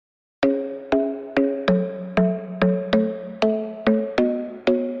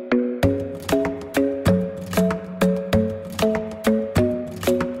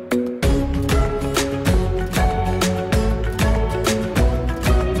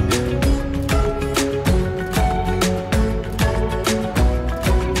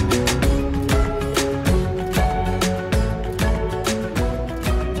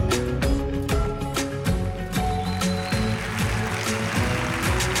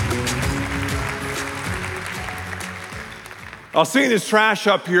Seeing this trash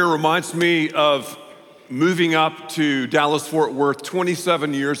up here reminds me of moving up to Dallas-Fort Worth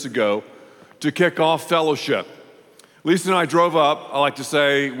 27 years ago to kick off fellowship. Lisa and I drove up, I like to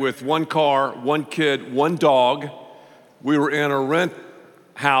say, with one car, one kid, one dog. We were in a rent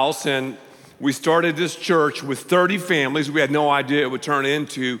house, and we started this church with 30 families. We had no idea it would turn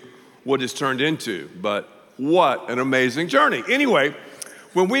into what it's turned into, but what an amazing journey. Anyway,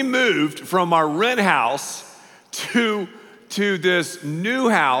 when we moved from our rent house to this new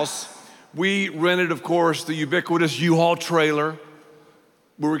house, we rented, of course, the ubiquitous U-Haul trailer.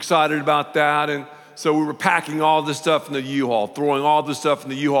 We were excited about that, and so we were packing all this stuff in the U-Haul, throwing all this stuff in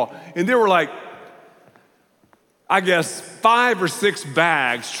the U-Haul, and there were like, I guess, 5 or 6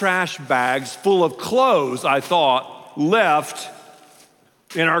 bags, trash bags, full of clothes, I thought, left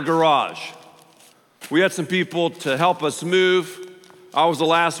in our garage. We had some people to help us move. I was the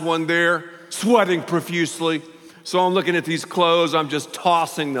last one there, sweating profusely. So I'm looking at these clothes, I'm just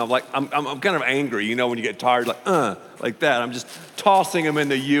tossing them. Like, I'm kind of angry, you know, when you get tired, like that. I'm just tossing them in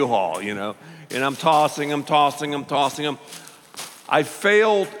the U-Haul, you know, and I'm tossing them. I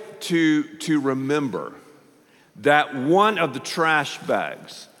failed to remember that one of the trash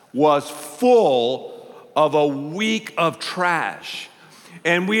bags was full of a week of trash.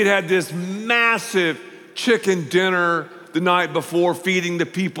 And we had this massive chicken dinner the night before, feeding the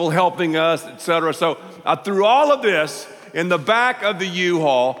people, helping us, etc. So I threw all of this in the back of the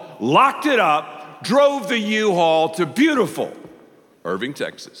U-Haul, locked it up, drove the U-Haul to beautiful Irving,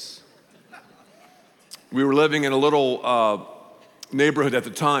 Texas. We were living in a little neighborhood at the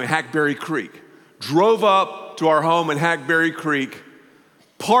time, Hackberry Creek. Drove up to our home in Hackberry Creek,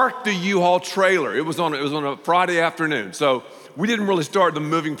 parked the U-Haul trailer. It was on a Friday afternoon, so we didn't really start the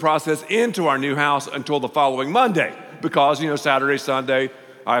moving process into our new house until the following Monday because, you know, Saturday, Sunday,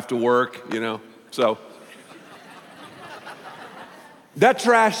 I have to work, you know, so. That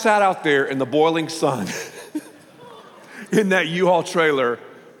trash sat out there in the boiling sun in that U-Haul trailer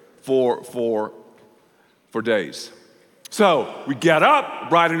for days. So we get up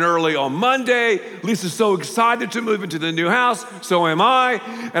bright and early on Monday. Lisa's so excited to move into the new house, so am I,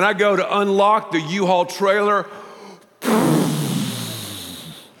 and I go to unlock the U-Haul trailer.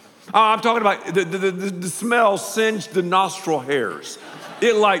 I'm talking about the smell singed the nostril hairs.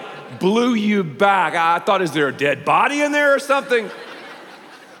 It like blew you back. I thought, is there a dead body in there or something?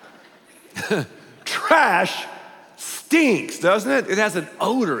 Trash stinks, doesn't it? It has an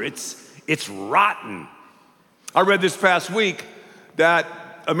odor. It's rotten. I read this past week that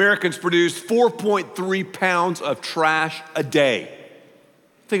Americans produce 4.3 pounds of trash a day.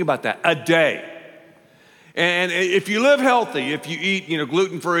 Think about that, a day. And if you live healthy, if you eat, you know,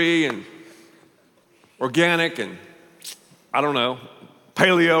 gluten-free and organic and, I don't know,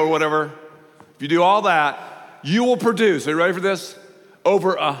 paleo or whatever, if you do all that, you will produce, are you ready for this?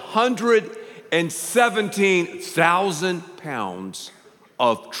 Over 117,000 pounds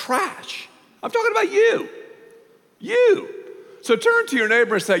of trash. I'm talking about you. You. So turn to your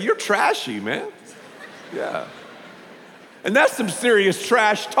neighbor and say, you're trashy, man. Yeah. And that's some serious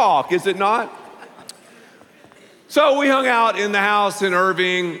trash talk, is it not? So we hung out in the house in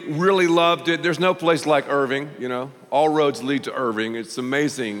Irving, really loved it. There's no place like Irving, you know. All roads lead to Irving. It's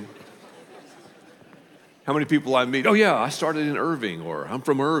amazing how many people I meet. Oh yeah, I started in Irving, or I'm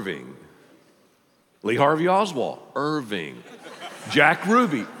from Irving. Lee Harvey Oswald, Irving. Jack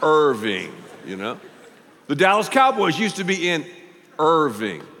Ruby, Irving, you know. The Dallas Cowboys used to be in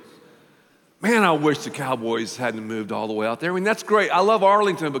Irving. Man, I wish the Cowboys hadn't moved all the way out there. I mean, that's great. I love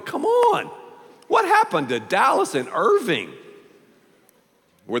Arlington, but come on. What happened to Dallas and Irving?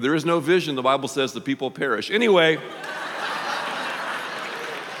 Where there is no vision, the Bible says the people perish. Anyway.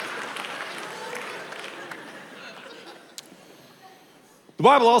 The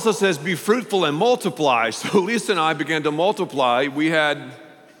Bible also says, be fruitful and multiply. So Lisa and I began to multiply. We had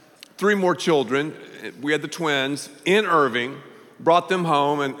 3 more children. We had the twins in Irving, brought them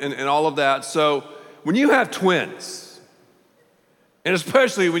home and all of that. So when you have twins, and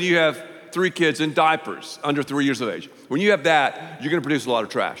especially when you have 3 kids in diapers under 3 years of age, when you have that, you're gonna produce a lot of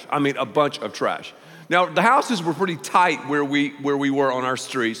trash. I mean, a bunch of trash. Now, the houses were pretty tight where we were on our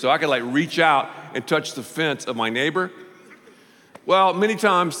street, so I could like reach out and touch the fence of my neighbor. Well, many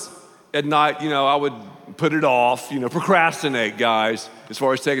times at night, you know, I would put it off, you know, procrastinate, guys, as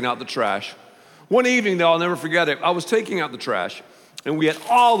far as taking out the trash. One evening, though, I'll never forget it, I was taking out the trash, and we had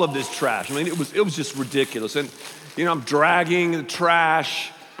all of this trash. I mean, it was just ridiculous. And, you know, I'm dragging the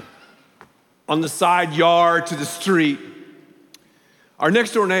trash on the side yard to the street. Our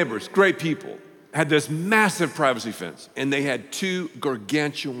next door neighbors, great people, had this massive privacy fence, and they had 2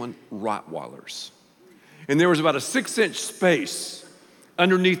 gargantuan Rottweilers. and there was about a 6-inch space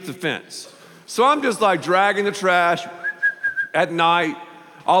underneath the fence. So I'm just like dragging the trash at night.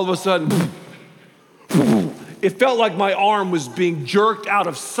 All of a sudden, it felt like my arm was being jerked out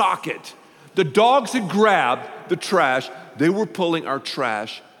of socket. The dogs had grabbed the trash. They were pulling our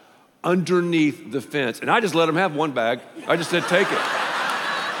trash underneath the fence. And I just let them have one bag. I just said, take it.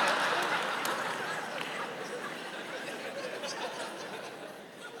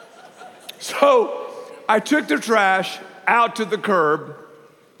 So I took the trash out to the curb.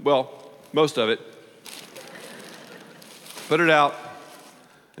 Well, most of it. Put it out.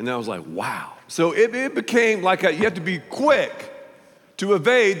 And then I was like, wow. So it became like you have to be quick to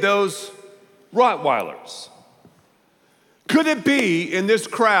evade those Rottweilers. Could it be in this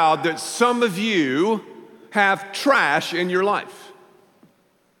crowd that some of you have trash in your life?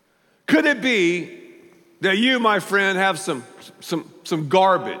 Could it be that you, my friend, have some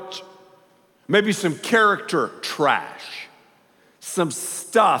garbage, maybe some character trash, some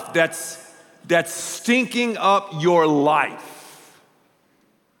stuff that's stinking up your life?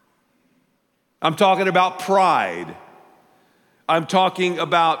 I'm talking about pride. I'm talking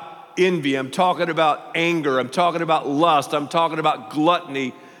about envy. I'm talking about anger. I'm talking about lust. I'm talking about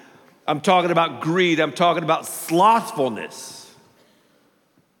gluttony. I'm talking about greed. I'm talking about slothfulness.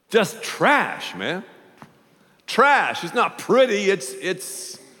 Just trash, man. Trash. It's not pretty.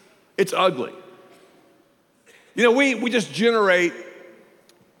 It's ugly. You know, we just generate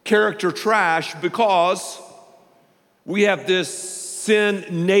character trash because we have this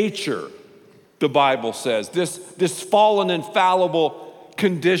sin nature, the Bible says, this fallen and fallible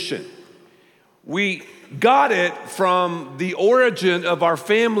condition. We got it from the origin of our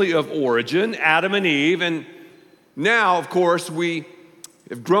family of origin, Adam and Eve, and now, of course, we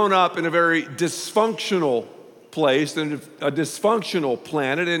have grown up in a very dysfunctional place and a dysfunctional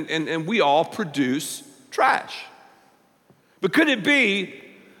planet, and we all produce trash. But could it be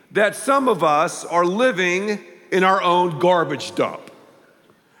that some of us are living in our own garbage dump?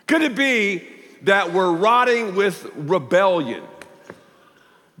 Could it be that we're rotting with rebellion,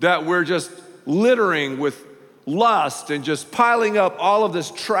 that we're just littering with lust and just piling up all of this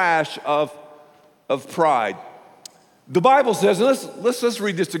trash of pride? The Bible says, and let's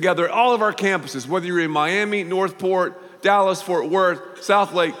read this together, at all of our campuses, whether you're in Miami, Northport, Dallas, Fort Worth,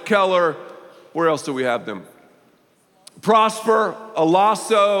 Southlake, Keller, where else do we have them? Prosper,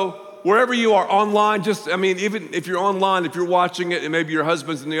 Alasso, wherever you are online, even if you're online, if you're watching it and maybe your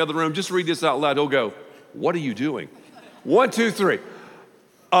husband's in the other room, just read this out loud. He'll go, what are you doing? 1, 2, 3.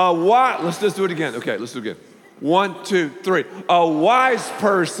 Let's just do it again. Okay, let's do it again. 1, 2, 3. A wise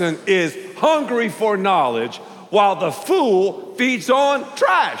person is hungry for knowledge while the fool feeds on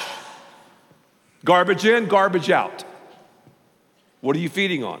trash. Garbage in, garbage out. What are you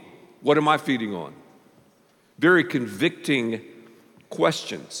feeding on? What am I feeding on? Very convicting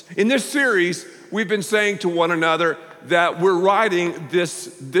questions. In this series, we've been saying to one another that we're riding this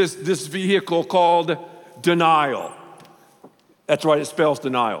vehicle called denial. That's right, it spells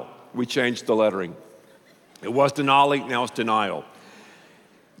denial. We changed the lettering. It was Denali, now it's denial.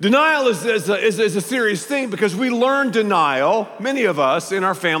 Denial is a serious thing because we learn denial, many of us, in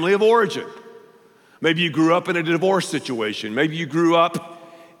our family of origin. Maybe you grew up in a divorce situation. Maybe you grew up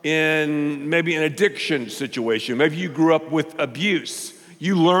in an addiction situation. Maybe you grew up with abuse.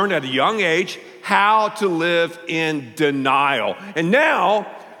 You learn at a young age how to live in denial. And now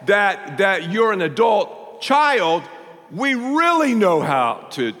that you're an adult child, we really know how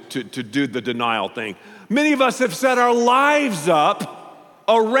to do the denial thing. Many of us have set our lives up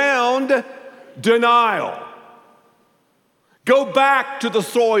around denial. Go back to the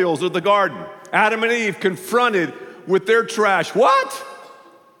soils of the garden. Adam and Eve confronted with their trash. What?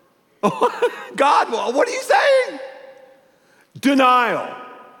 God, what are you saying? Denial.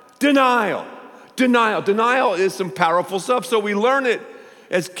 Denial. Denial. Denial is some powerful stuff. So we learn it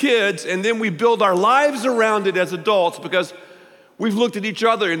as kids, and then we build our lives around it as adults because we've looked at each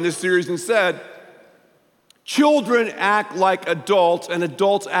other in this series and said, children act like adults and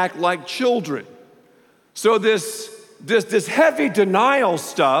adults act like children. So this heavy denial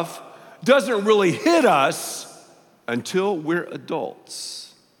stuff doesn't really hit us until we're adults.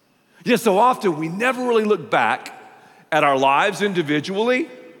 Yet so often we never really look back at our lives individually.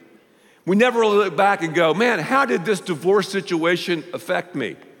 We never really look back and go, man, how did this divorce situation affect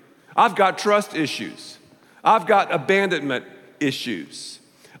me? I've got trust issues. I've got abandonment issues.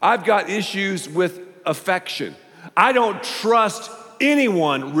 I've got issues with affection. I don't trust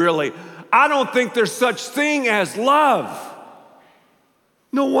anyone, really. I don't think there's such thing as love.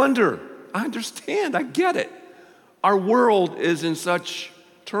 No wonder. I understand. I get it. Our world is in such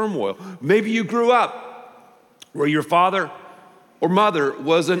turmoil. Maybe you grew up where your father or mother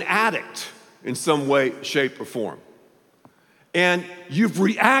was an addict in some way, shape, or form. And you've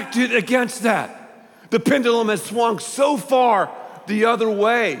reacted against that. The pendulum has swung so far the other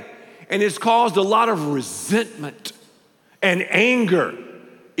way, and it's caused a lot of resentment and anger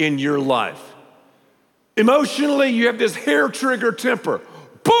in your life. Emotionally, you have this hair trigger temper.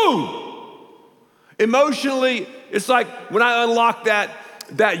 Boom! Emotionally, it's like when I unlock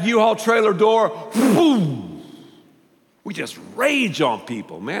that U-Haul trailer door, boom! We just rage on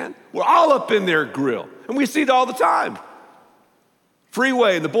people, man. We're all up in their grill, and we see it all the time.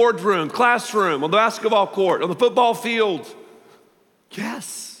 Freeway, in the boardroom, classroom, on the basketball court, on the football field.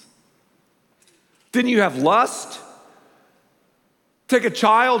 Yes. Then you have lust. Take a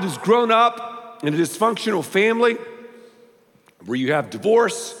child who's grown up in a dysfunctional family where you have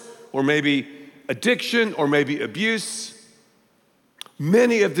divorce or maybe addiction or maybe abuse.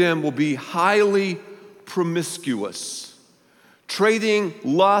 Many of them will be highly promiscuous, trading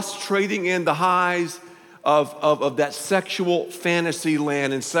lust, trading in the highs of that sexual fantasy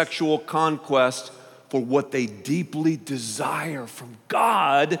land and sexual conquest for what they deeply desire from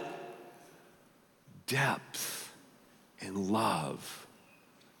God, depth and love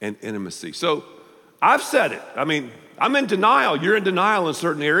and intimacy. So I've said it. I mean, I'm in denial. You're in denial in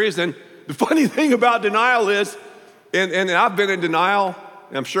certain areas. And the funny thing about denial is, and I've been in denial,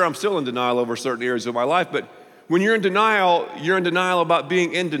 and I'm sure I'm still in denial over certain areas of my life, but when you're in denial about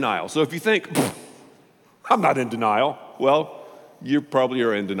being in denial. So if you think, I'm not in denial, well, you probably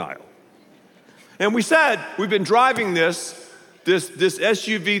are in denial. And we said, we've been driving this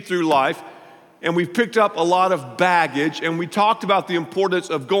SUV through life, and we've picked up a lot of baggage, and we talked about the importance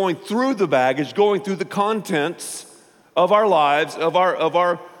of going through the baggage, going through the contents of our lives, of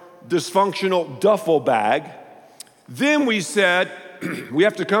our dysfunctional duffel bag. Then we said, we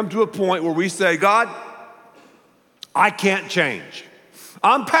have to come to a point where we say, God, I can't change.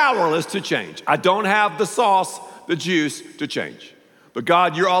 I'm powerless to change. I don't have the sauce, the juice to change. But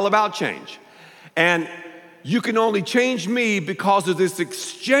God, you're all about change. And you can only change me because of this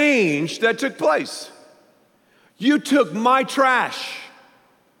exchange that took place. You took my trash,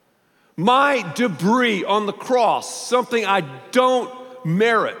 my debris on the cross, something I don't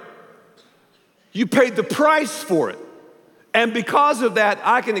merit. You paid the price for it. And because of that,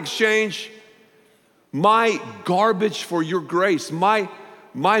 I can exchange my garbage for your grace, my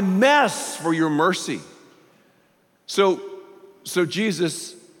mess for your mercy. So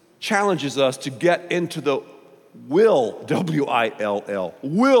Jesus challenges us to get into the W-I-L-L,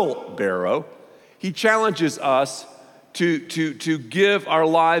 wheelbarrow. He challenges us to give our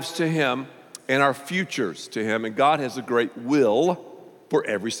lives to him and our futures to him. And God has a great will for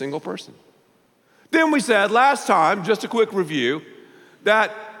every single person. Then we said last time, just a quick review,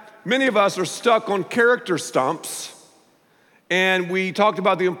 that many of us are stuck on character stumps. And we talked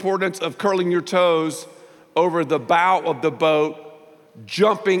about the importance of curling your toes over the bow of the boat,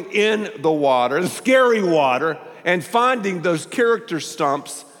 jumping in the water, the scary water, and finding those character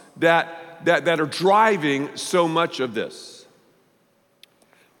stumps that are driving so much of this.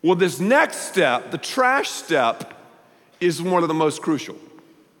 Well, this next step, the trash step, is one of the most crucial.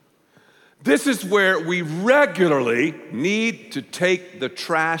 This is where we regularly need to take the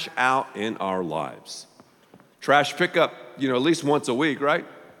trash out in our lives. Trash pickup, at least once a week, right?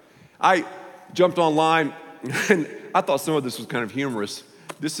 I jumped online and I thought some of this was kind of humorous.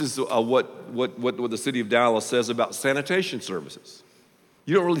 This is what the city of Dallas says about sanitation services.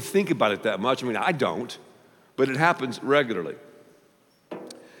 You don't really think about it that much. I mean, I don't, but it happens regularly.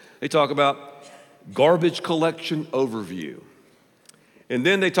 They talk about garbage collection overview. And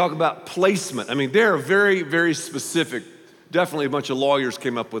then they talk about placement. I mean, they're very, very specific. Definitely a bunch of lawyers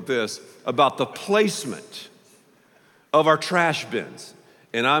came up with this about the placement of our trash bins.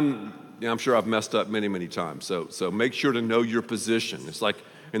 And I'm sure I've messed up many, many times. So make sure to know your position. It's like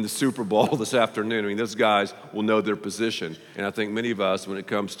in the Super Bowl this afternoon. I mean, those guys will know their position. And I think many of us, when it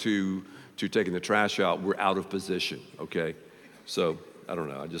comes to taking the trash out, we're out of position, okay? So, I don't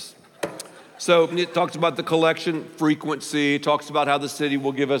know, So it talks about the collection frequency. It talks about how the city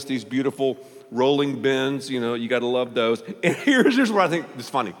will give us these beautiful rolling bins. You got to love those. And here's what I think is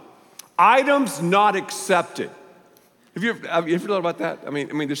funny. Items not accepted. Have you ever thought about that? I mean,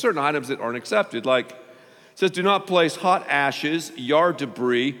 there's certain items that aren't accepted. Like, it says, do not place hot ashes, yard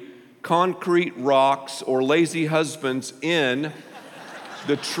debris, concrete rocks, or lazy husbands in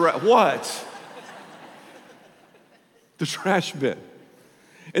the the trash bin.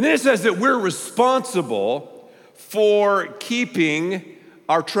 And then it says that we're responsible for keeping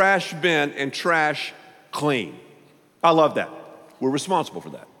our trash bin and trash clean. I love that. We're responsible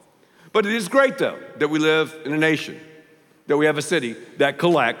for that. But it is great, though, that we live in a nation, that we have a city that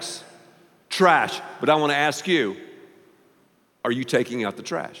collects trash. But I want to ask you, are you taking out the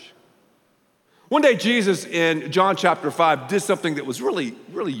trash? One day, Jesus in John chapter 5 did something that was really,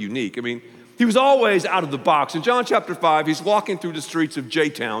 really unique. I mean, he was always out of the box. In John chapter 5, he's walking through the streets of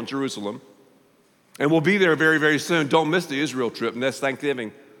J-Town, Jerusalem, and we'll be there very, very soon. Don't miss the Israel trip. Next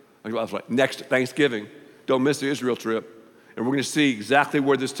Thanksgiving. Don't miss the Israel trip. And we're going to see exactly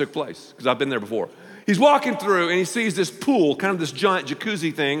where this took place, because I've been there before. He's walking through, and he sees this pool, kind of this giant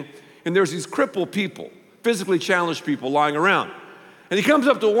jacuzzi thing, and there's these crippled people, physically challenged people lying around. And he comes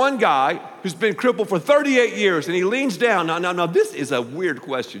up to one guy who's been crippled for 38 years, and he leans down. Now, this is a weird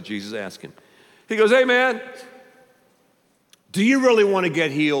question Jesus asked him. He goes, "Hey, man, do you really want to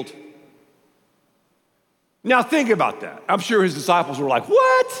get healed?" Now, think about that. I'm sure his disciples were like,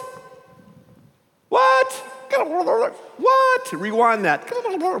 "What? What? What?" Rewind that.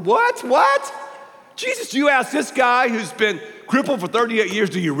 What? Jesus, you ask this guy who's been crippled for 38 years,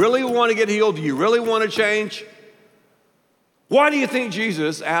 do you really want to get healed? Do you really want to change? Why do you think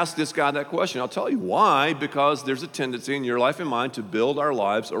Jesus asked this guy that question? I'll tell you why. Because there's a tendency in your life and mine to build our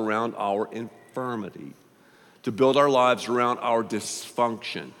lives around our infirmity, to build our lives around our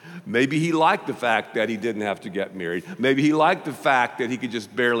dysfunction. Maybe he liked the fact that he didn't have to get married. Maybe he liked the fact that he could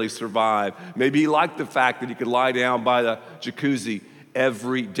just barely survive. Maybe he liked the fact that he could lie down by the jacuzzi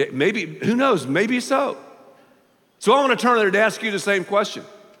every day. Maybe, who knows, maybe so. So I want to turn there to ask you the same question.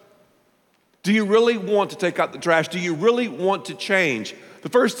 Do you really want to take out the trash? Do you really want to change? The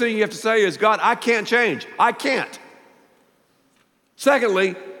first thing you have to say is, God, I can't change. I can't.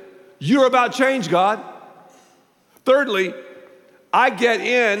 Secondly, you're about change, God. Thirdly, I get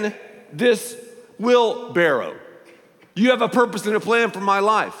in this wheelbarrow. You have a purpose and a plan for my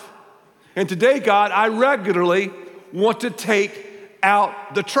life. And today, God, I regularly want to take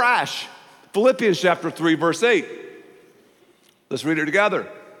out the trash. Philippians chapter 3, verse 8. Let's read it together.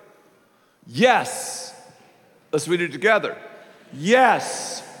 Yes. Let's read it together.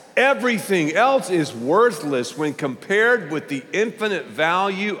 Yes. Everything else is worthless when compared with the infinite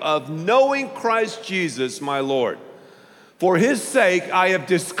value of knowing Christ Jesus, my Lord. For his sake, I have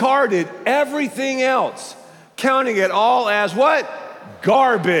discarded everything else, counting it all as what?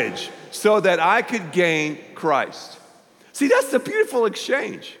 Garbage, so that I could gain Christ. See, that's the beautiful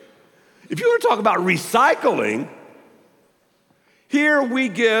exchange. If you want to talk about recycling, here we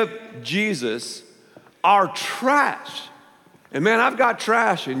give Jesus our trash. And man, I've got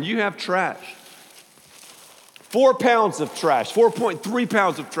trash and you have trash. 4 pounds of trash, 4.3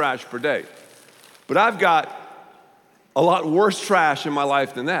 pounds of trash per day. But I've got a lot worse trash in my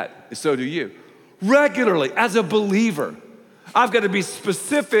life than that, and so do you. Regularly, as a believer, I've got to be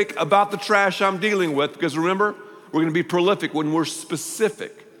specific about the trash I'm dealing with, because remember, we're going to be prolific when we're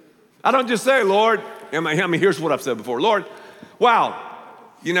specific. I don't just say, Lord, here's what I've said before. Lord, wow,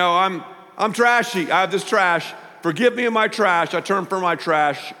 I'm trashy. I have this trash. Forgive me of my trash. I turn from my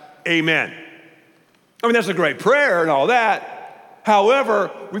trash. Amen. I mean, that's a great prayer and all that. However,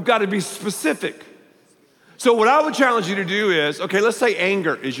 we've got to be specific. So what I would challenge you to do is, okay, let's say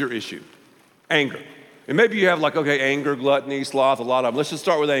anger is your issue. Anger. And maybe you have anger, gluttony, sloth, a lot of them. Let's just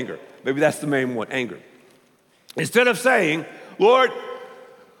start with anger. Maybe that's the main one, anger. Instead of saying, Lord,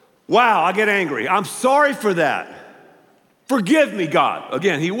 wow, I get angry. I'm sorry for that. Forgive me, God.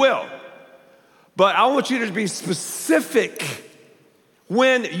 Again, he will. But I want you to be specific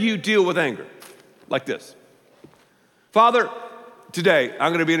when you deal with anger. Like this. Father, today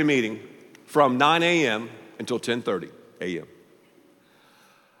I'm going to be in a meeting from 9 a.m. until 10:30 a.m.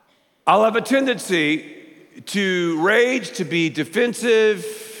 I'll have a tendency to rage, to be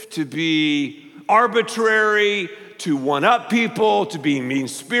defensive, to be arbitrary, to one-up people, to be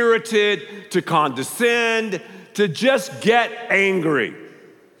mean-spirited, to condescend, to just get angry.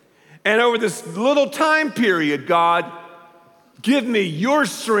 And over this little time period, God, give me your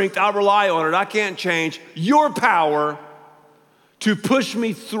strength. I'll rely on it. I can't change. Your power to push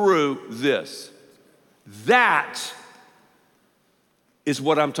me through this. That is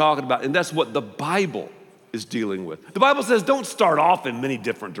what I'm talking about. And that's what the Bible is dealing with. The Bible says don't start off in many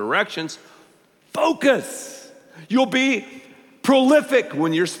different directions. Focus. You'll be prolific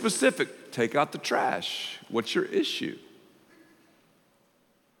when you're specific. Take out the trash. What's your issue?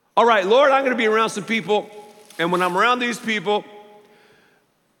 All right, Lord, I'm going to be around some people, and when I'm around these people,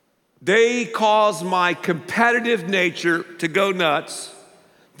 they cause my competitive nature to go nuts.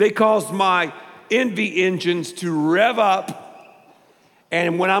 They cause my envy engines to rev up.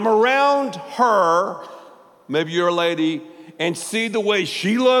 And when I'm around her, maybe you're a lady, and see the way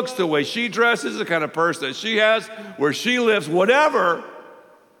she looks, the way she dresses, the kind of purse that she has, where she lives, whatever,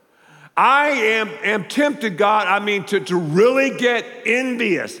 I am tempted, God, to really get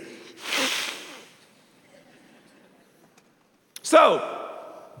envious. So,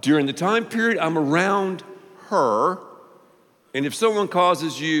 during the time period I'm around her, and if someone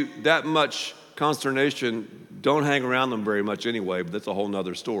causes you that much consternation, don't hang around them very much anyway, but that's a whole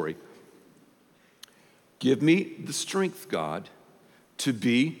nother story. Give me the strength, God, to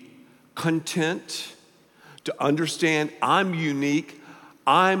be content, to understand I'm unique,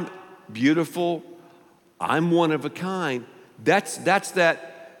 I'm beautiful, I'm one of a kind. That's that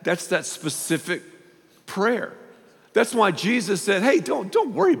specific prayer. That's why Jesus said, hey,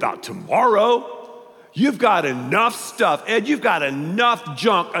 don't worry about tomorrow. You've got enough stuff, Ed, you've got enough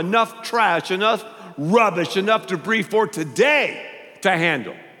junk, enough trash, enough rubbish, enough debris for today to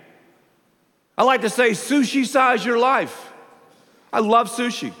handle. I like to say, sushi-size your life. I love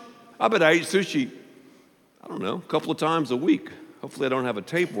sushi. I bet I eat sushi, I don't know, a couple of times a week. Hopefully I don't have a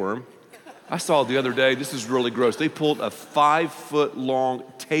tapeworm. I saw the other day, this is really gross. They pulled a 5-foot-long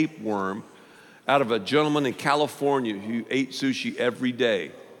tapeworm out of a gentleman in California who ate sushi every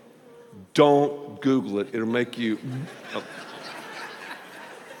day. Don't Google it. It'll make you... Oh.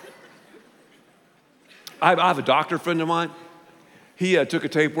 I have a doctor friend of mine. He took a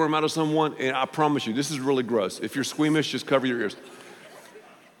tapeworm out of someone, and I promise you, this is really gross. If you're squeamish, just cover your ears.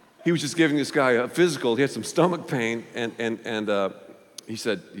 He was just giving this guy a physical. He had some stomach pain, and he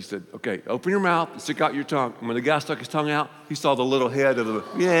said, okay, open your mouth and stick out your tongue. And when the guy stuck his tongue out, he saw the little head of the,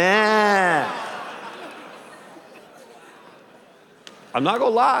 yeah. I'm not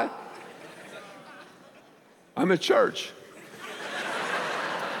gonna lie. I'm at church.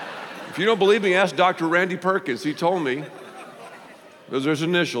 If you don't believe me, ask Dr. Randy Perkins. He told me, those are his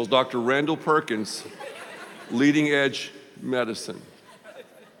initials, Dr. Randall Perkins, leading edge medicine.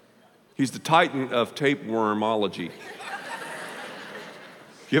 He's the titan of tapewormology. If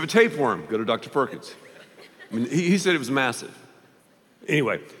you have a tapeworm, go to Dr. Perkins. I mean, he said it was massive.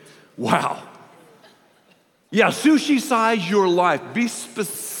 Anyway, wow. Yeah, sushi-size your life. Be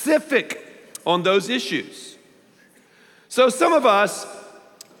specific on those issues. So some of us,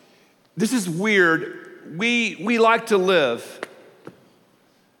 this is weird, we like to live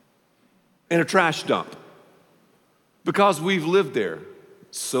in a trash dump because we've lived there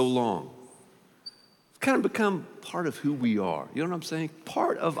so long. It's kind of become part of who we are. You know what I'm saying?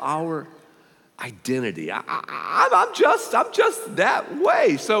 Part of our identity. I'm just that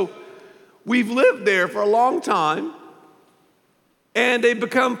way. So we've lived there for a long time, and they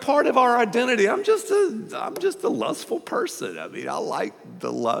become part of our identity. I'm just a lustful person. I mean, I like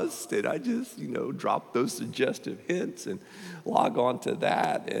the lust, and I just, drop those suggestive hints and log on to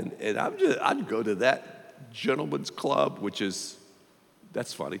that. And I'd go to that gentleman's club, which is,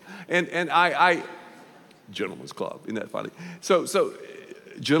 that's funny. And I gentleman's club, isn't that funny? So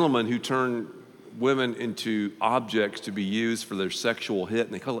gentlemen who turn women into objects to be used for their sexual hit,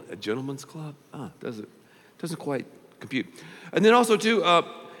 and they call it a gentleman's club? Doesn't quite compute. And then also too,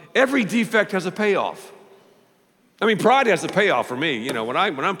 every defect has a payoff. I mean, pride has a payoff for me. When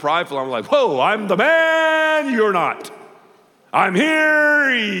I'm prideful, I'm like, whoa, I'm the man, you're not. I'm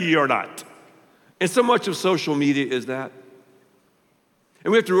here, you're not. And so much of social media is that.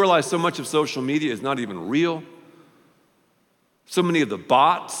 And we have to realize so much of social media is not even real. So many of the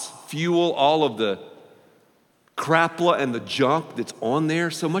bots fuel all of the crapla and the junk that's on there.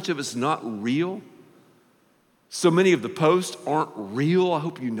 So much of it's not real. So many of the posts aren't real. I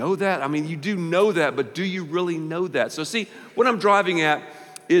hope you know that. I mean, you do know that, but do you really know that? So see, what I'm driving at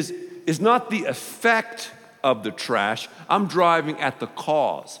is not the effect of the trash. I'm driving at the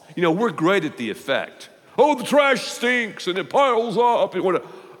cause. We're great at the effect. Oh, the trash stinks and it piles up.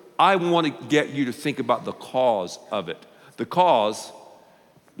 I want to get you to think about the cause of it. The cause,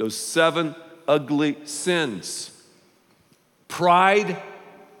 those 7 ugly sins: pride,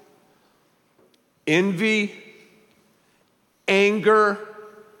 envy, anger,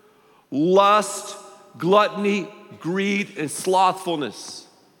 lust, gluttony, greed, and slothfulness.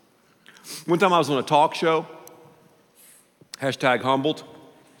 One time I was on a talk show, #humbled.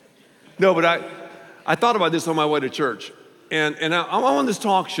 No, but I thought about this on my way to church. And I'm on this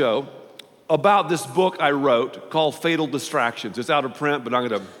talk show about this book I wrote called Fatal Distractions. It's out of print, but I'm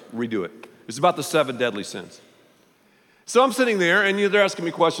going to redo it. It's about the 7 deadly sins. So I'm sitting there, and they're asking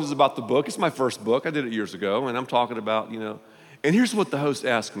me questions about the book. It's my first book. I did it years ago, and I'm talking about, And here's what the host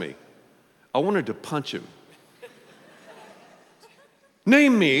asked me. I wanted to punch him.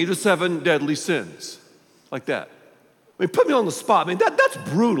 Name me the 7 deadly sins. Like that. I mean, put me on the spot. I mean, that's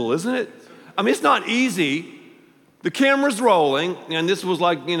brutal, isn't it? I mean, it's not easy. The camera's rolling, and this was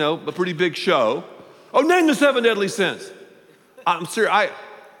like, a pretty big show. Oh, name the 7 deadly sins. I'm serious.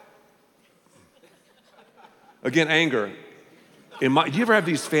 Again, anger. Do you ever have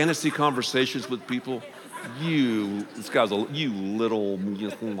these fantasy conversations with people? This guy's you little.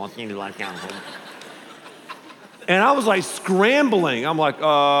 And I was like scrambling. I'm like,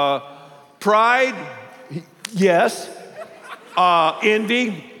 pride, yes.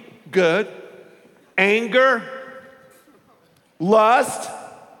 Envy, good. Anger, lust.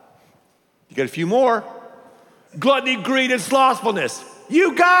 You got a few more. Gluttony, greed, and slothfulness.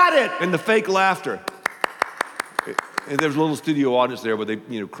 You got it. And the fake laughter. And there was a little studio audience there where they,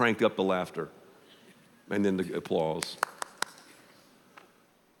 cranked up the laughter. And then the applause.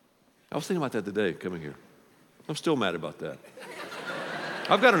 I was thinking about that today coming here. I'm still mad about that.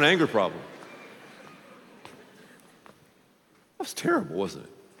 I've got an anger problem. That was terrible, wasn't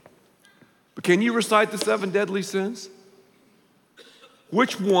it? But can you recite the 7 deadly sins?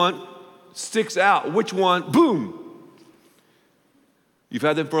 Which one sticks out? Which one, boom? You've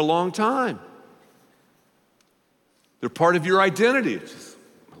had them for a long time. They're part of your identity. It's just,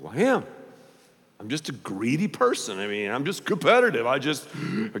 well, I am. I'm just a greedy person. I'm just competitive. I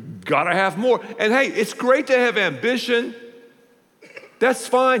gotta have more. And hey, it's great to have ambition. That's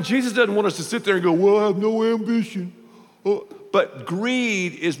fine. Jesus doesn't want us to sit there and go, well, I have no ambition. But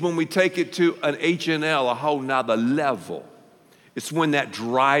greed is when we take it to an H&L, a whole nother level. It's when that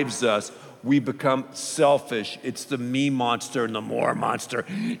drives us. We become selfish. It's the me monster and the more monster,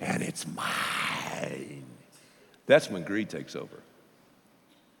 and it's mine. That's when greed takes over.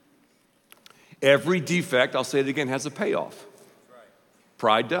 Every defect, I'll say it again, has a payoff.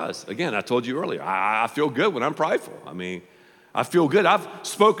 Pride does. Again, I told you earlier, I feel good when I'm prideful. I feel good. I've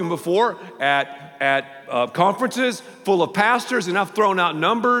spoken before at conferences full of pastors, and I've thrown out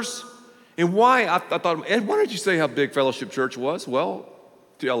numbers. And why? I thought, Ed, why did you say how big Fellowship Church was? Well,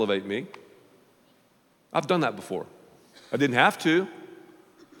 to elevate me. I've done that before. I didn't have to. And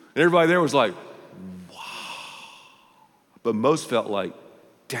everybody there was like, wow. But most felt like,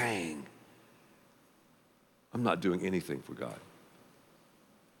 dang, I'm not doing anything for God.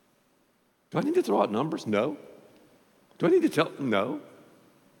 Do I need to throw out numbers? No. Do I need to tell? No.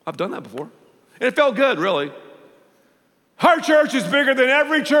 I've done that before. And it felt good, really. Our church is bigger than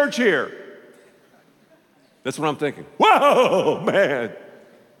every church here. That's what I'm thinking. Whoa, man.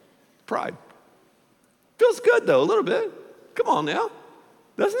 Pride. Feels good, though, a little bit. Come on now.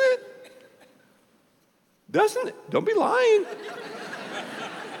 Doesn't it? Doesn't it? Don't be lying.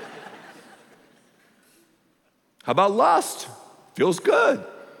 How about lust? Feels good.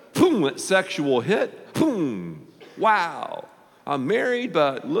 Boom, that sexual hit. Boom. Wow. I'm married,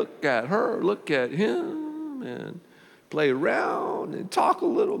 but look at her, look at him, and play around and talk a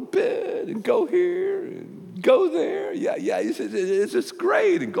little bit and go here and go there. Yeah, it's just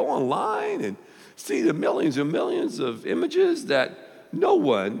great. And go online and see the millions and millions of images that no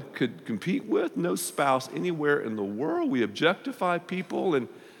one could compete with, no spouse anywhere in the world. We objectify people, and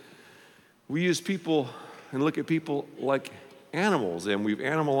we use people and look at people like animals, and we've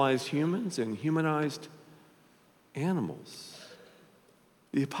animalized humans and humanized animals.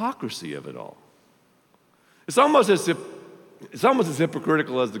 The hypocrisy of it all. It's almost as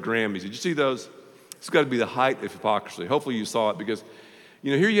hypocritical as the Grammys. Did you see those? It's got to be the height of hypocrisy. Hopefully you saw it, because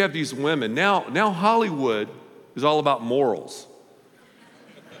here you have these women. Now Hollywood is all about morals.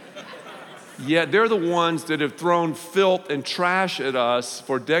 Yet they're the ones that have thrown filth and trash at us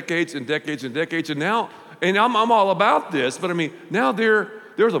for decades and decades and decades. And now, I'm all about this, but now they're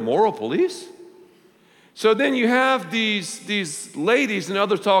the moral police. So then you have these ladies and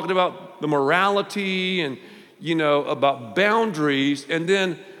others talking about the morality and, about boundaries. And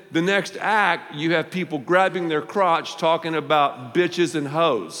then the next act, you have people grabbing their crotch talking about bitches and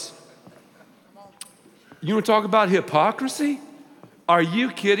hoes. You want to talk about hypocrisy? Are you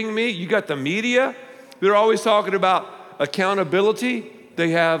kidding me? You got the media. They're always talking about accountability.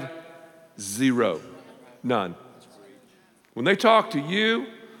 They have zero. None. When they talk to you,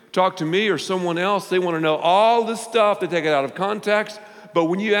 talk to me or someone else, they want to know all this stuff. They take it out of context. But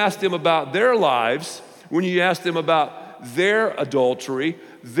when you ask them about their lives, when you ask them about their adultery,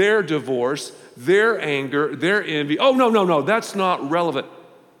 their divorce, their anger, their envy, oh, no, that's not relevant.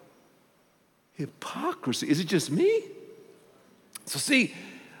 Hypocrisy. Is it just me? So see,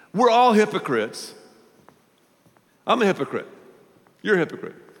 we're all hypocrites. I'm a hypocrite. You're a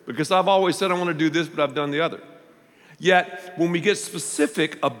hypocrite. Because I've always said I want to do this, but I've done the other. Yet, when we get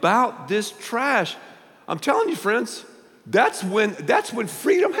specific about this trash, I'm telling you, friends, that's when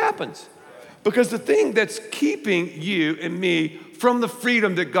freedom happens. Because the thing that's keeping you and me from the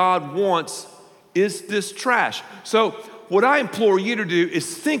freedom that God wants is this trash. So what I implore you to do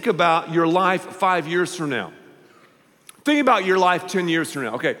is think about your life 5 years from now. Think about your life 10 years from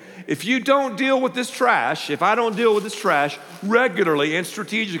now. Okay, if you don't deal with this trash, if I don't deal with this trash regularly and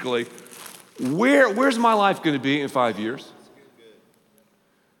strategically, where's my life going to be in 5 years?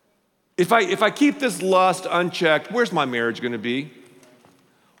 If I keep this lust unchecked, where's my marriage going to be?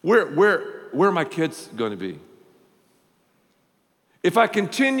 Where are my kids going to be? If I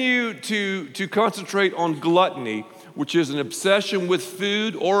continue to concentrate on gluttony, which is an obsession with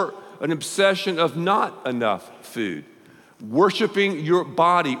food or an obsession of not enough food, worshiping your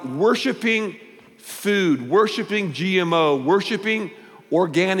body, worshiping food, worshiping GMO, worshiping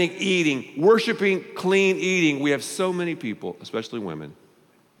organic eating, worshiping clean eating. We have so many people, especially women,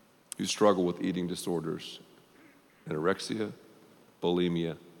 who struggle with eating disorders, anorexia,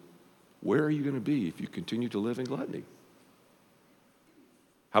 bulimia. Where are you going to be if you continue to live in gluttony?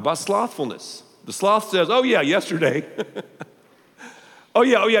 How about slothfulness? The sloth says, oh yeah, yesterday. oh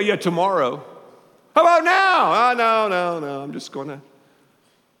yeah, tomorrow. How about now? Oh, no. I'm just gonna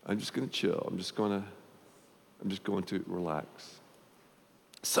chill. I'm just going to relax.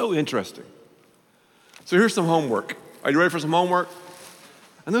 So interesting. So here's some homework. Are you ready for some homework?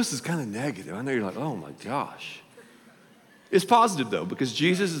 I know this is kind of negative. I know you're like, oh my gosh. It's positive though, because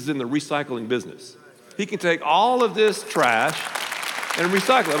Jesus is in the recycling business. He can take all of this trash and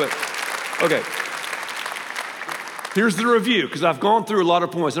recycle it. Okay. Here's the review, because I've gone through a lot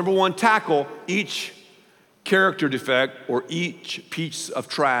of points. Number one, tackle each character defect or each piece of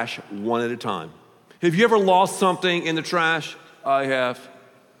trash one at a time. Have you ever lost something in the trash? I have.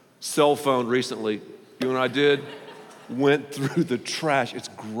 Cell phone recently. You know what I did? Went through the trash. It's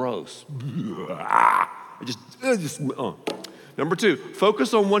gross. Number two,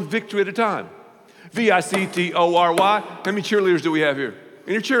 focus on one victory at a time. VICTORY. How many cheerleaders do we have here?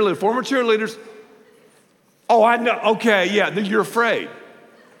 Any cheerleaders, former cheerleaders? Oh, I know. Okay, yeah, then you're afraid.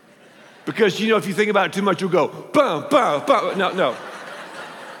 Because, you know, if you think about it too much, you'll go, bum, bum, bum. No.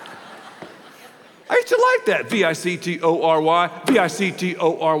 I used to like that. VICTORY, VICTORY,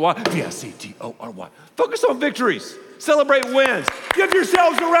 VICTORY. Focus on victories. Celebrate wins. Give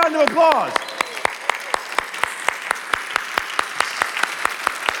yourselves a round of applause.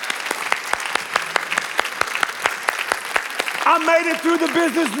 I made it through the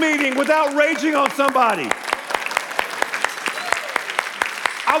business meeting without raging on somebody.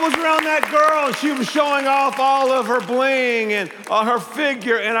 I was around that girl and she was showing off all of her bling and her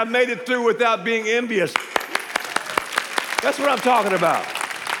figure, and I made it through without being envious. That's what I'm talking about.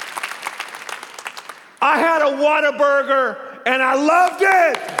 I had a Whataburger and I loved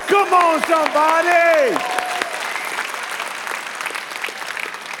it. Come on, somebody.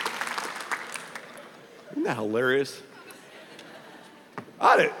 Isn't that hilarious?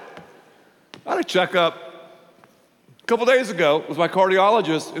 I had a checkup a couple days ago with my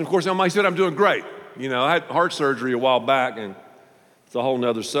cardiologist, and of course, he said I'm doing great. You know, I had heart surgery a while back, and it's a whole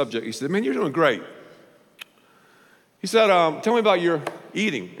nother subject. He said, man, you're doing great. He said, tell me about your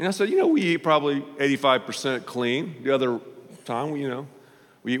eating. And I said, you know, we eat probably 85% clean. The other time,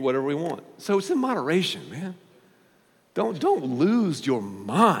 we eat whatever we want. So it's in moderation, man. Don't lose your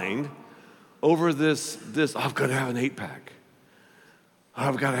mind over this I've got to have an 8-pack.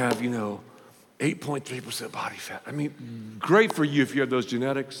 I've got to have, 8.3% body fat. I mean, great for you if you have those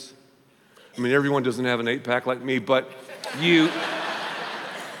genetics. I mean, everyone doesn't have an 8-pack like me, but you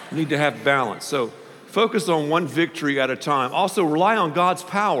need to have balance. So focus on one victory at a time. Also, rely on God's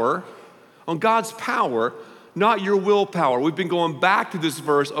power, not your willpower. We've been going back to this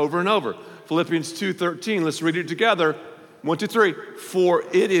verse over and over. Philippians 2:13, let's read it together. 1, 2, 3. For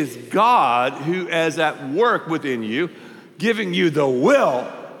it is God who is at work within you, giving you the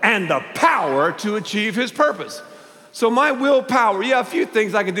will and the power to achieve his purpose. So my willpower, a few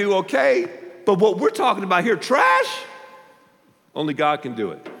things I can do okay, but what we're talking about here, trash, only God can do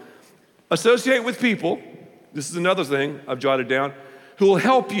it. Associate with people, this is another thing I've jotted down, who will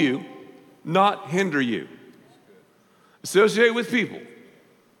help you, not hinder you. Associate with people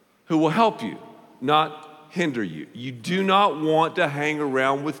who will help you, not hinder you. You do not want to hang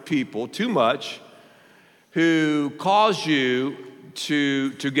around with people too much who cause you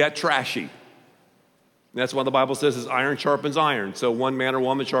to get trashy. And that's why the Bible says is iron sharpens iron. So one man or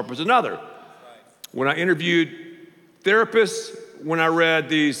woman sharpens another. When I interviewed therapists, when I read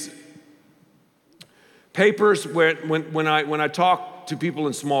these papers, when I talk to people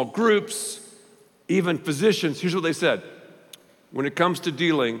in small groups, even physicians, here's what they said. When it comes to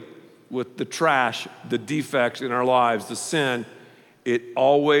dealing with the trash, the defects in our lives, the sin, it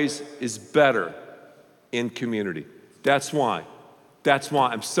always is better in community. That's why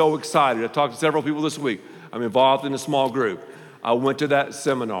I'm so excited. I talked to several people this week. I'm involved in a small group. I went to that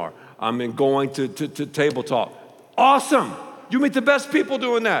seminar. I'm going to Table Talk. Awesome. You meet the best people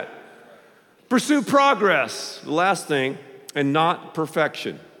doing that. Pursue progress, the last thing, and not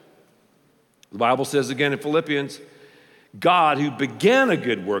perfection. The Bible says again in Philippians, God who began a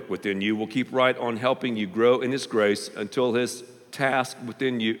good work within you will keep right on helping you grow in his grace until his task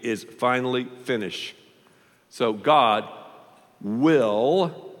within you is finally finished. So God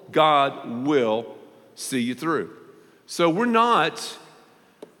will see you through. So we're not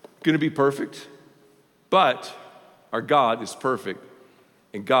going to be perfect, but our God is perfect,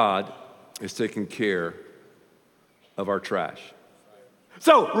 and God is taking care of our trash.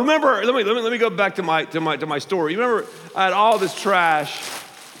 So remember, let me go back to my story. You remember I had all this trash,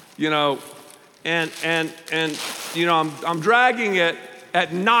 and I'm dragging it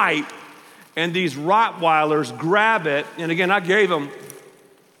at night, and these Rottweilers grab it, and again I gave them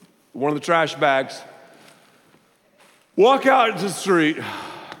one of the trash bags. Walk out into the street,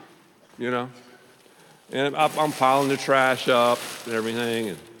 and I'm piling the trash up and everything,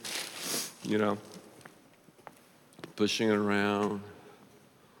 and pushing it around.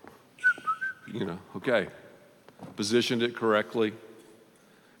 Okay, positioned it correctly.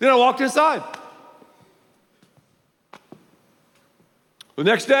 Then I walked inside. The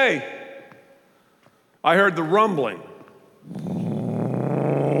next day, I heard the rumbling.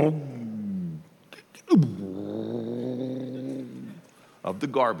 Of the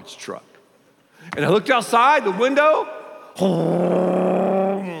garbage truck. And I looked outside the window,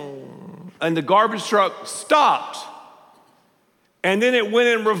 and the garbage truck stopped. And then it went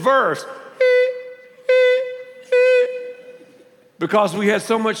in reverse. Because we had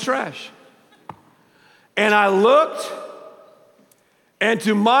so much trash. And I looked, and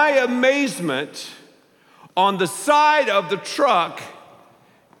to my amazement, on the side of the truck,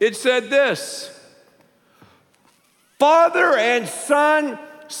 it said this: Father and Son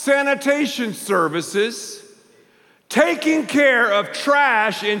Sanitation Services, taking care of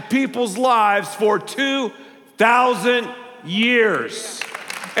trash in people's lives for 2,000 years.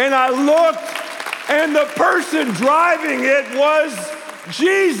 And I looked, and the person driving it was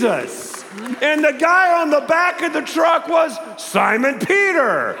Jesus. And the guy on the back of the truck was Simon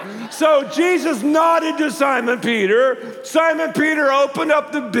Peter. So Jesus nodded to Simon Peter. Simon Peter opened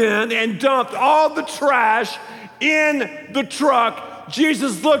up the bin and dumped all the trash in the truck.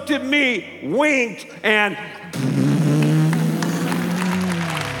 Jesus looked at me, winked, and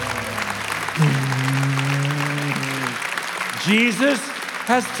Jesus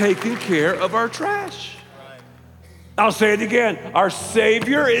has taken care of our trash. I'll say it again. Our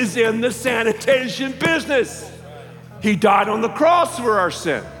Savior is in the sanitation business. He died on the cross for our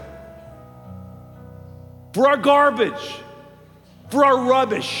sin, for our garbage, for our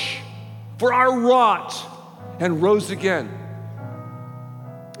rubbish, for our rot, and rose again.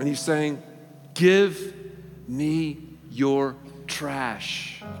 And he's saying, give me your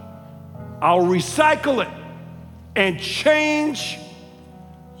trash. I'll recycle it and change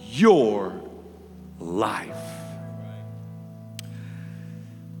your life.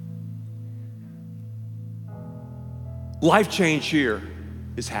 Life change here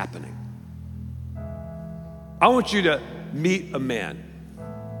is happening. I want you to meet a man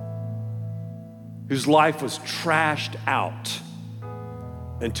whose life was trashed out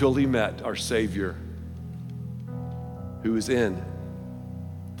until he met our Savior, who is in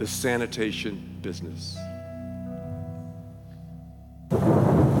the sanitation business.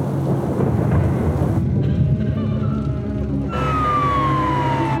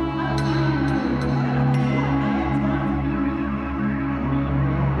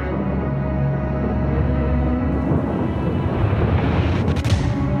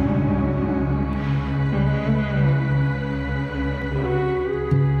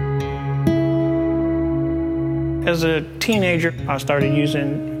 As a teenager, I started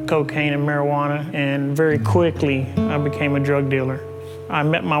using cocaine and marijuana, and very quickly I became a drug dealer. I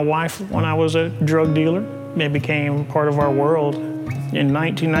met my wife when I was a drug dealer. It became part of our world. In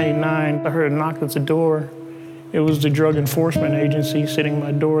 1999, I heard a knock at the door. It was the Drug Enforcement Agency sitting at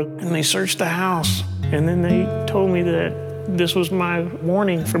my door, and they searched the house. And then they told me that this was my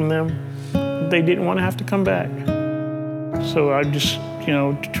warning from them. They didn't want to have to come back. So I just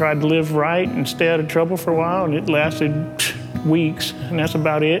tried to live right and stay out of trouble for a while, and it lasted weeks, and that's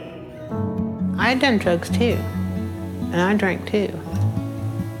about it. I had done drugs too, and I drank too.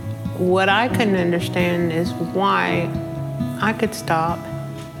 What I couldn't understand is why I could stop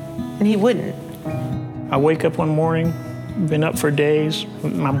and he wouldn't. I wake up one morning, been up for days,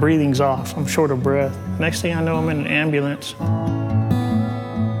 my breathing's off, I'm short of breath. Next thing I know, I'm in an ambulance.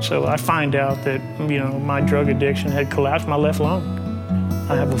 So I find out that, my drug addiction had collapsed my left lung.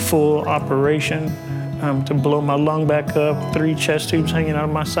 I have a full operation to blow my lung back up, 3 chest tubes hanging out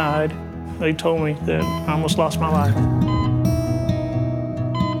of my side. They told me that I almost lost my life.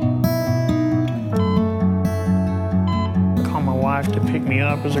 I called my wife to pick me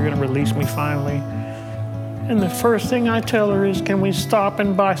up as they're gonna release me finally. And the first thing I tell her is, can we stop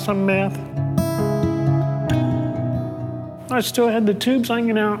and buy some meth? I still had the tubes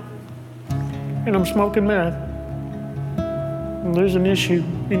hanging out, and I'm smoking meth. And there's an issue,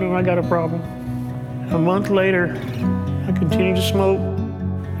 I got a problem. A month later, I continue to smoke.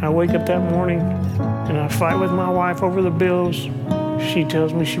 I wake up that morning, and I fight with my wife over the bills. She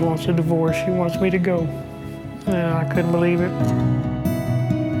tells me she wants a divorce, she wants me to go. And I couldn't believe it.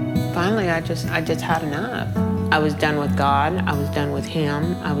 Finally, I just had enough. I was done with God, I was done with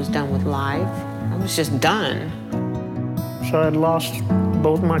him, I was done with life. I was just done. So I'd lost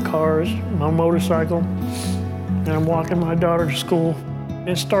both my cars, my motorcycle, and I'm walking my daughter to school.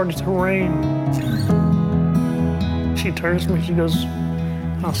 It started to rain. She turns to me, she goes,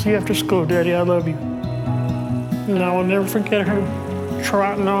 I'll see you after school, Daddy, I love you. And I will never forget her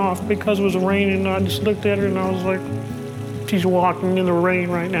trotting off because it was raining, and I just looked at her and I was like, she's walking in the rain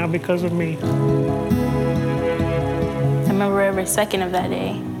right now because of me. I remember every second of that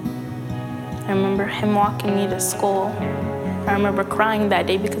day. I remember him walking me to school. I remember crying that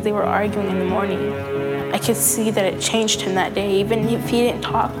day because they were arguing in the morning. I could see that it changed him that day. Even if he didn't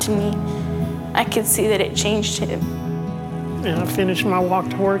talk to me, I could see that it changed him. And I finished my walk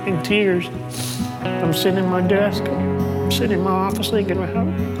to work in tears. I'm sitting in my desk, sitting in my office thinking,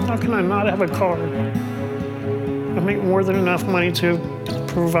 how can I not have a car? I make more than enough money to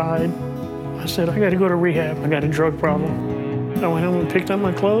provide. I said, I gotta go to rehab. I got a drug problem. I went home and picked up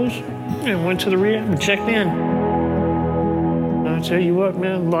my clothes and went to the rehab and checked in. And I tell you what,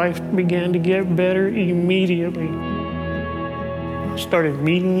 man, life began to get better immediately. I started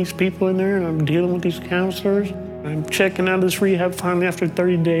meeting these people in there, and I'm dealing with these counselors. I'm checking out of this rehab finally after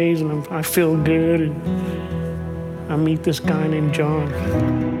 30 days, and I feel good. And I meet this guy named John.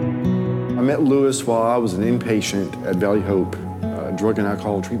 I met Lewis while I was an inpatient at Valley Hope, a drug and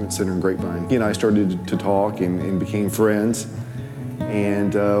alcohol treatment center in Grapevine. He and I started to talk and became friends.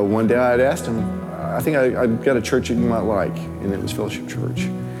 And one day I had asked him, I think I've got a church that you might like, and it was Fellowship Church.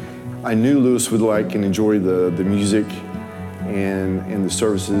 I knew Lewis would like and enjoy the music and the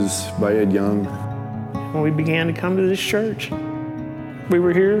services by Ed Young. When we began to come to this church, we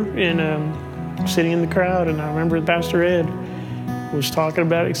were here and sitting in the crowd, and I remember Pastor Ed was talking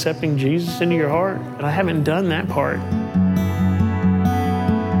about accepting Jesus into your heart, and I haven't done that part.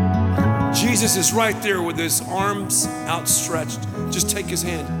 Jesus is right there with his arms outstretched. Just take his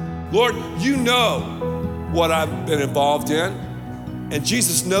hand. Lord, you know what I've been involved in, and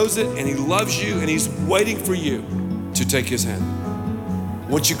Jesus knows it, and he loves you, and he's waiting for you to take his hand.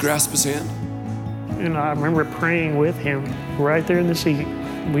 Won't you grasp his hand? And I remember praying with him right there in the seat.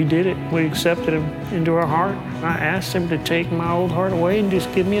 We did it. We accepted him into our heart. I asked him to take my old heart away and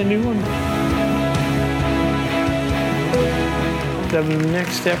just give me a new one. The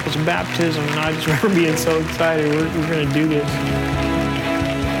next step was baptism, and I just remember being so excited. We're going to do this.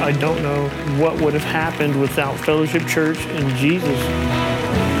 I don't know what would have happened without Fellowship Church and Jesus.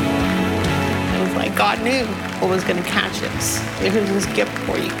 It was like God knew what was going to catch us. It was his gift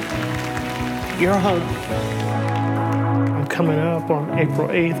for you. You're home. I'm coming up on April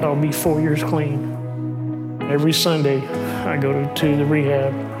 8th. I'll be 4 years clean. Every Sunday, I go to the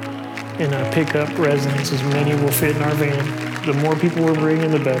rehab, and I pick up residents. As many will fit in our van. The more people we're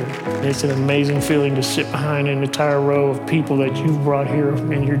bringing, the better. It's an amazing feeling to sit behind an entire row of people that you've brought here,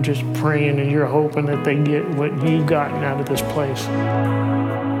 and you're just praying and you're hoping that they get what you've gotten out of this place.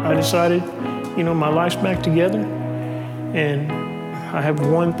 I decided, my life's back together, and I have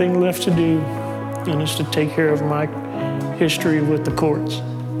one thing left to do, and it's to take care of my history with the courts.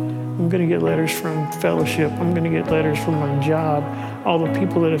 I'm going to get letters from Fellowship. I'm going to get letters from my job, all the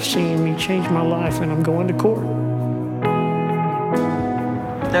people that have seen me change my life, and I'm going to court.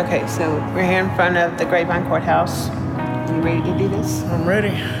 Okay, so we're here in front of the Grapevine Courthouse. You ready to do this? I'm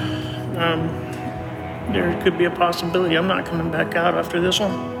ready. There could be a possibility I'm not coming back out after this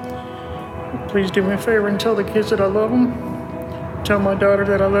one. Please do me a favor and tell the kids that I love them. Tell my daughter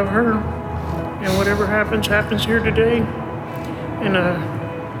that I love her. And whatever happens, happens here today. And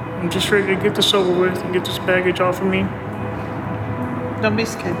I'm just ready to get this over with and get this baggage off of me. Don't be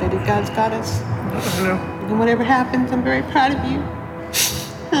scared, Daddy. God's got us. I know. And whatever happens, I'm very proud of you.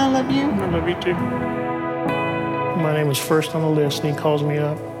 I love you. I love you too. My name was first on the list, and he calls me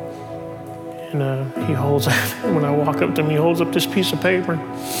up. And he holds, when I walk up to him, he holds up this piece of paper.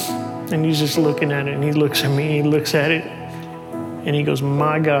 And he's just looking at it, and he looks at me, he looks at it. And he goes,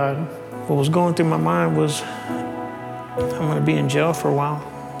 my God what was going through my mind was, I'm gonna be in jail for a while.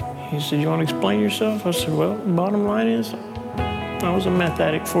 He said, you wanna explain yourself? I said, well, bottom line is, I was a meth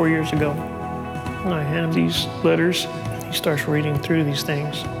addict 4 years ago. And I hand him these letters. He starts reading through these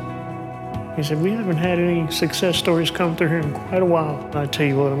things. He said, we haven't had any success stories come through here in quite a while. I tell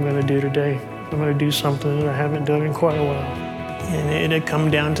you what I'm gonna do today. I'm gonna do something that I haven't done in quite a while. And it had come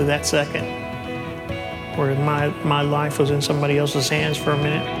down to that second, where my life was in somebody else's hands for a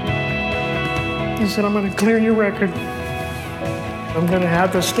minute. He said, I'm gonna clear your record. I'm gonna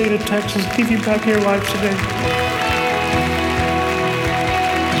have the state of Texas give you back your life today.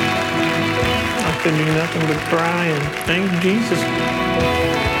 I couldn't do nothing but cry and thank Jesus.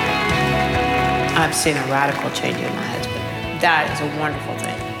 I've seen a radical change in my husband. That is a wonderful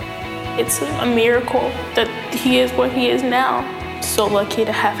thing. It's a miracle that he is what he is now. So lucky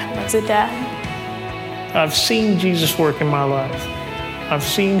to have him as a dad. I've seen Jesus work in my life. I've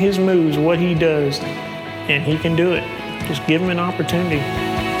seen his moves, what he does, and he can do it. Just give him an opportunity.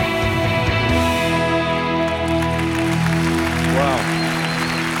 Wow.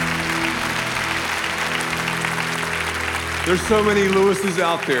 There's so many Lewises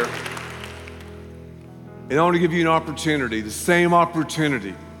out there. And I want to give you an opportunity, the same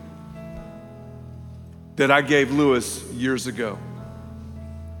opportunity that I gave Lewis years ago.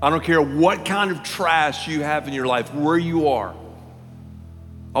 I don't care what kind of trash you have in your life, where you are.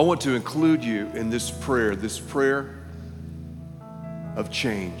 I want to include you in this prayer of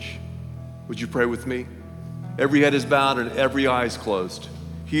change. Would you pray with me? Every head is bowed and every eye is closed,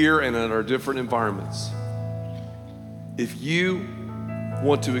 here and in our different environments. If you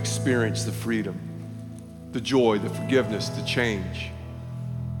want to experience the freedom, the joy, the forgiveness, the change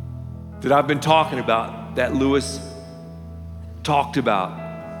that I've been talking about, that Lewis talked about,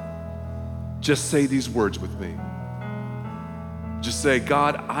 just say these words with me. Just say,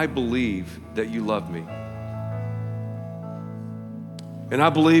 God, I believe that you love me. And I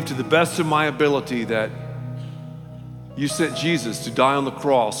believe to the best of my ability that you sent Jesus to die on the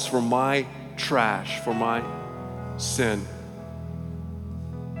cross for my trash, for my sin.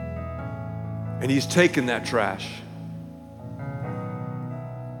 And he's taken that trash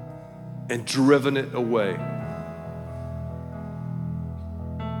and driven it away.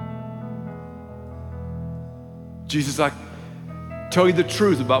 Jesus, I tell you the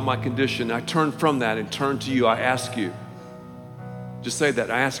truth about my condition. I turn from that and turn to you. I ask you, just say that.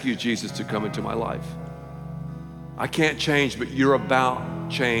 I ask you, Jesus, to come into my life. I can't change, but you're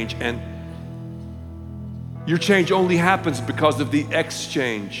about change. And your change only happens because of the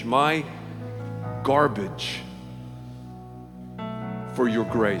exchange, my garbage, for your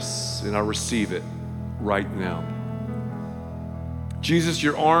grace. And I receive it right now. Jesus,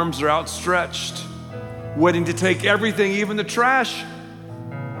 your arms are outstretched, waiting to take everything, even the trash.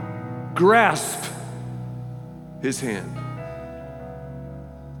 Grasp his hand.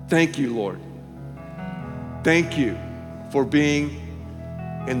 Thank you, Lord. Thank you for being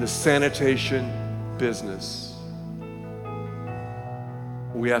in the sanitation business.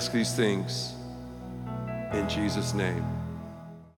 We ask these things in Jesus' name.